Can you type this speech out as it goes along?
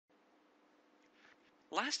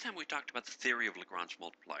Last time we talked about the theory of Lagrange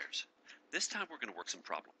multipliers. This time we're going to work some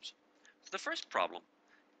problems. So the first problem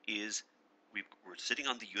is we're sitting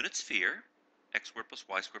on the unit sphere, x squared plus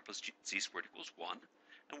y squared plus z squared equals 1,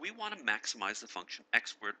 and we want to maximize the function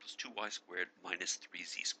x squared plus 2y squared minus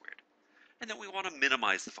 3z squared. And then we want to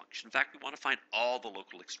minimize the function. In fact, we want to find all the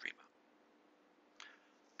local extrema.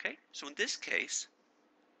 Okay, so in this case,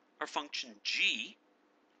 our function g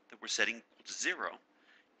that we're setting equal to 0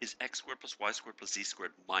 is x squared plus y squared plus z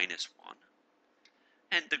squared minus 1.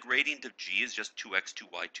 And the gradient of g is just 2x,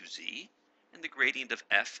 2y, 2z. And the gradient of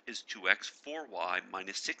f is 2x, 4y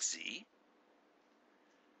minus 6z.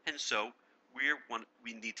 And so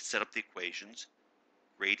we need to set up the equations.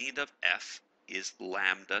 Gradient of f is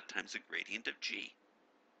lambda times the gradient of g.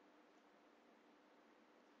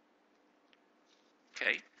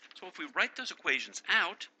 Okay, so if we write those equations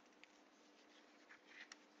out,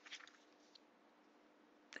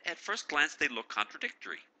 at first glance they look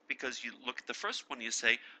contradictory, because you look at the first one and you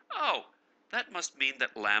say, oh, that must mean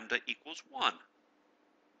that lambda equals 1.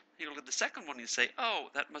 You look at the second one and you say, oh,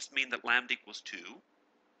 that must mean that lambda equals 2.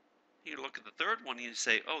 You look at the third one and you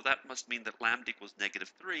say, oh, that must mean that lambda equals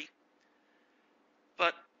negative 3.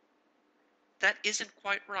 But that isn't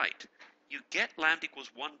quite right. You get lambda equals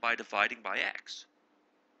 1 by dividing by x.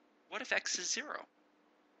 What if x is 0?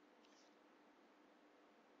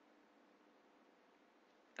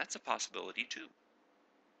 That's a possibility too.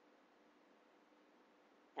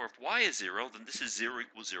 Or if y is 0, then this is 0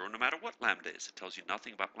 equals 0 no matter what lambda is. It tells you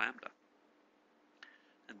nothing about lambda.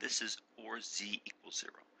 And this is or z equals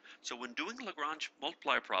 0. So when doing Lagrange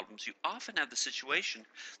multiplier problems, you often have the situation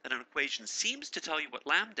that an equation seems to tell you what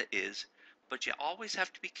lambda is, but you always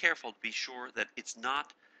have to be careful to be sure that it's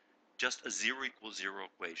not just a 0 equals 0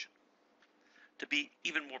 equation. To be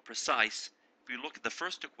even more precise, if we look at the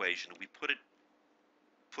first equation and we put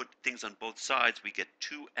things on both sides, we get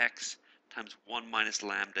 2x times 1 minus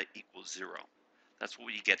lambda equals 0. That's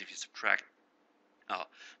what you get if you subtract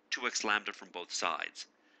 2x lambda from both sides.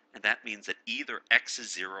 And that means that either x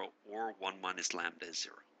is 0 or 1 minus lambda is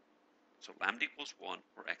 0. So lambda equals 1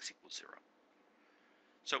 or x equals 0.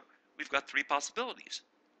 So we've got three possibilities.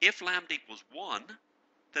 If lambda equals 1,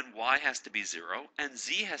 then y has to be 0 and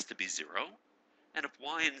z has to be 0. And if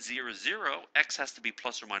y and z are 0, x has to be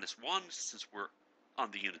plus or minus 1 since we're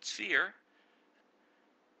on the unit sphere.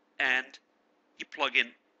 And you plug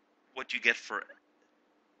in what you get for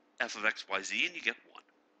f of x, y, z, and you get 1.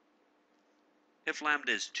 If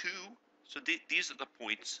lambda is 2, so these are the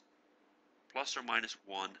points plus or minus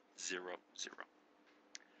 1, 0, 0.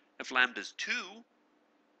 If lambda is 2,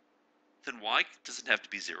 then y doesn't have to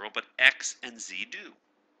be 0, but x and z do.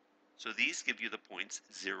 So these give you the points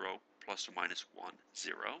 0, plus or minus 1,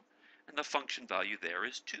 0, and the function value there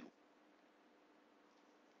is 2.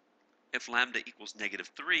 If lambda equals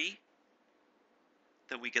negative 3,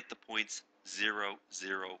 then we get the points 0,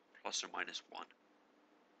 0, plus or minus 1.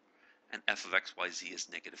 And f of x, y, z is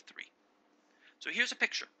negative 3. So here's a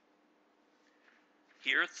picture.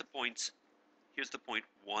 Here's the point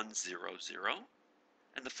 1, 0, 0,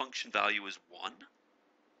 and the function value is 1.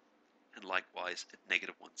 And likewise at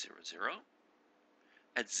negative 1, 0, 0.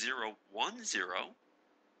 At 0, 1, 0,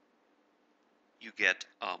 you get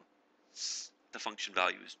the function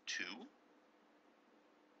value is 2.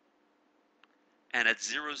 And at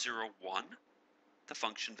 0, 0, 1, the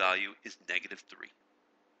function value is negative 3.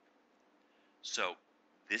 So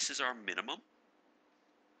this is our minimum.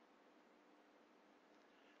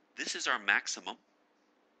 This is our maximum.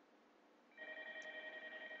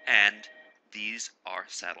 And these are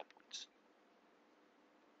saddle points.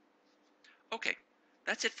 Okay,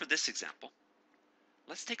 that's it for this example.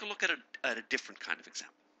 Let's take a look at a different kind of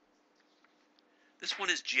example. This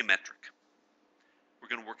one is geometric. We're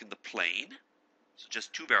going to work in the plane, so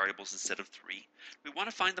just 2 variables instead of 3. We want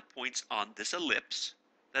to find the points on this ellipse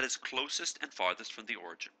that is closest and farthest from the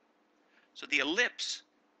origin. So the ellipse,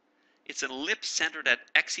 it's an ellipse centered at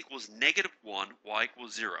x equals negative 1, y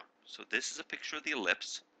equals 0. So this is a picture of the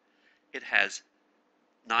ellipse. It has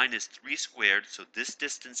 9 is 3 squared, so this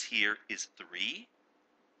distance here is 3,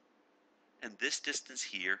 and this distance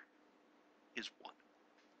here is 1.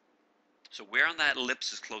 So where on that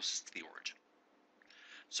ellipse is closest to the origin?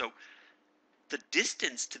 So the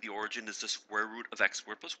distance to the origin is the square root of x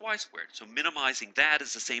squared plus y squared. So minimizing that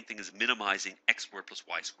is the same thing as minimizing x squared plus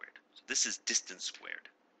y squared. So this is distance squared.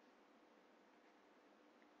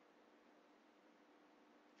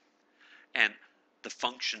 And the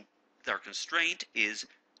function, our constraint is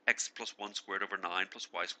x plus 1 squared over 9 plus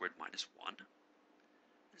y squared minus 1.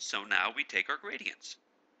 So now we take our gradients.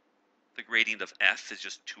 The gradient of f is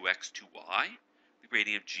just 2x, 2y. We've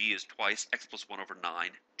gradient of g is twice x plus 1 over 9,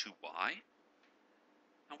 2y.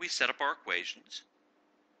 And we set up our equations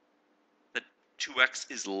that 2x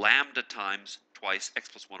is lambda times twice x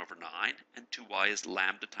plus 1 over 9, and 2y is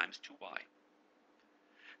lambda times 2y.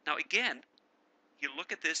 Now again, you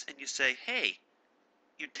look at this and you say, hey,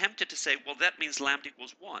 you're tempted to say, well, that means lambda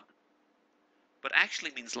equals 1. But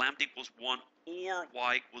actually means lambda equals 1 or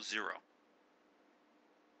y equals 0.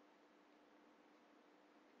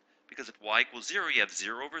 Because if y equals 0, you have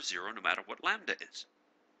 0 over 0 no matter what lambda is.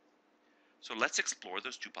 So let's explore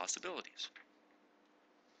those two possibilities.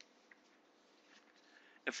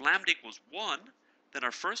 If lambda equals 1, then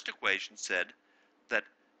our first equation said that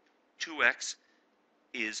 2x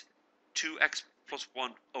is 2x plus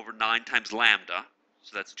 1 over 9 times lambda,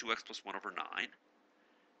 so that's 2x plus 1 over 9.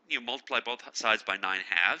 You multiply both sides by 9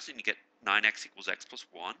 halves, and you get 9x equals x plus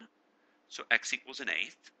 1, so x equals an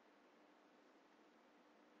eighth.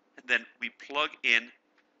 And then we plug in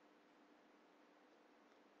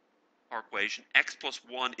our equation. X plus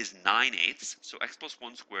 1 is 9/8, so x plus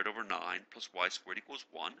 1 squared over 9 plus y squared equals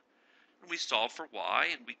 1. And we solve for y,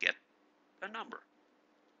 and we get a number.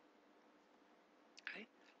 Okay?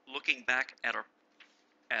 Looking back at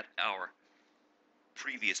our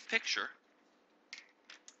previous picture,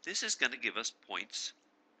 this is going to give us points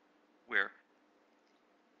where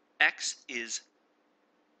x is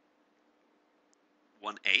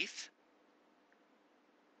 1/8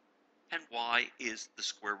 and y is the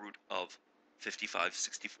square root of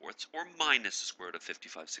 55/64 or minus the square root of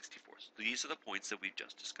 55/64. These are the points that we've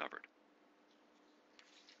just discovered.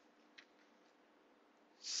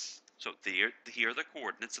 So here are the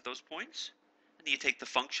coordinates of those points, and you take the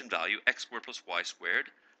function value x squared plus y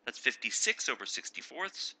squared. That's 56 over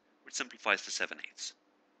 64ths, which simplifies to 7/8.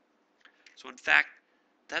 So in fact,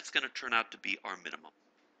 that's going to turn out to be our minimum.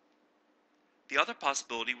 The other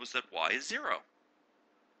possibility was that y is 0.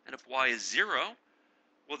 And if y is 0,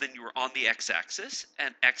 well then you are on the x-axis,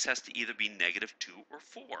 and x has to either be negative 2 or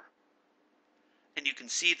 4. And you can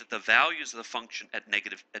see that the values of the function at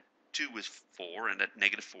 2 is 4 and at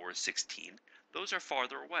negative 4 is 16. Those are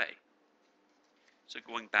farther away. So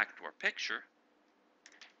going back to our picture,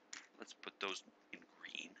 let's put those in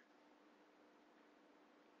green.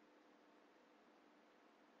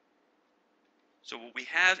 So what we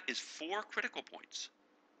have is 4 critical points.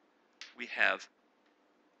 We have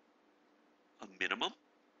a minimum,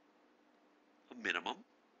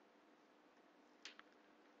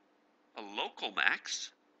 a local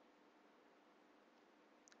max,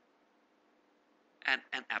 and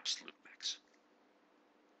an absolute max.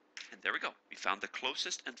 And there we go. We found the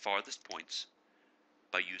closest and farthest points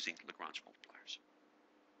by using Lagrange multipliers.